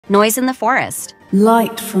Noise in the forest.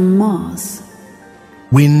 Light from Mars.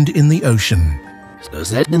 Wind in the ocean.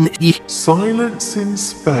 Silence in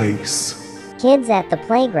space. Kids at the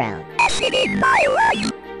playground.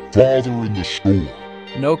 Father in the store.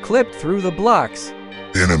 No clip through the blocks.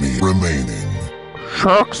 Enemy remaining.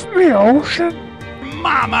 Sharks in the ocean.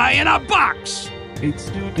 Mama in a box. It's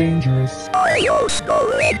too dangerous.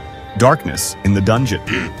 Darkness in the dungeon.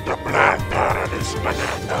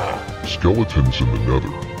 Skeletons in the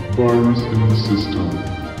nether. Virus in the system.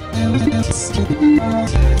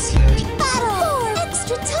 Battle!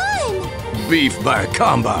 Extra time! Beef by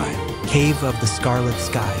combine. Cave of the Scarlet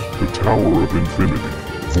Sky. The Tower of Infinity.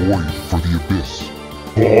 Void for the Abyss.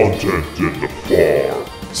 Content in the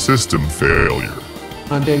far. System failure.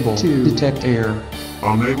 Unable to detect air.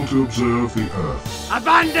 Unable to observe the Earth.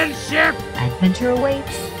 Abandoned ship. Adventure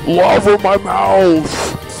awaits. Lava my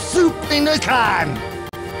mouth! Soup in a can.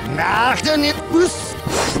 Nach den Bus.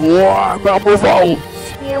 Number vote!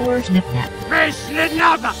 Spearwort Nipnap. Fish in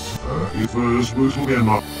another. If es müssen wir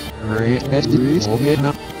noch. Relief,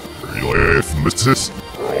 Mrs.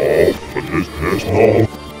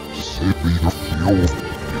 Save me the field.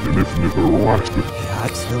 Even if never watched it.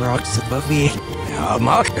 That's the rocks above me. Ja,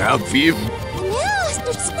 mach ja viel.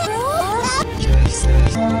 Master Sparrow!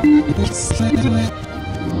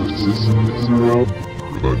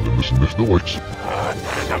 Reminden müssen nicht durch.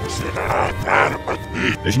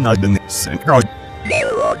 Ich bin Central.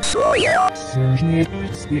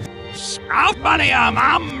 Scout money,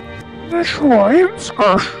 Mom.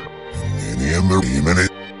 Minute.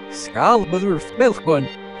 Skalbur Spilkun.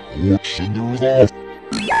 Hochsender off.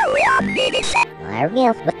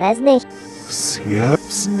 nicht.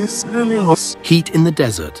 Heat in the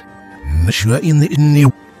desert. Mishra in the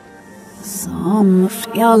new. Some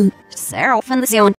fjall. Seraph in the zone.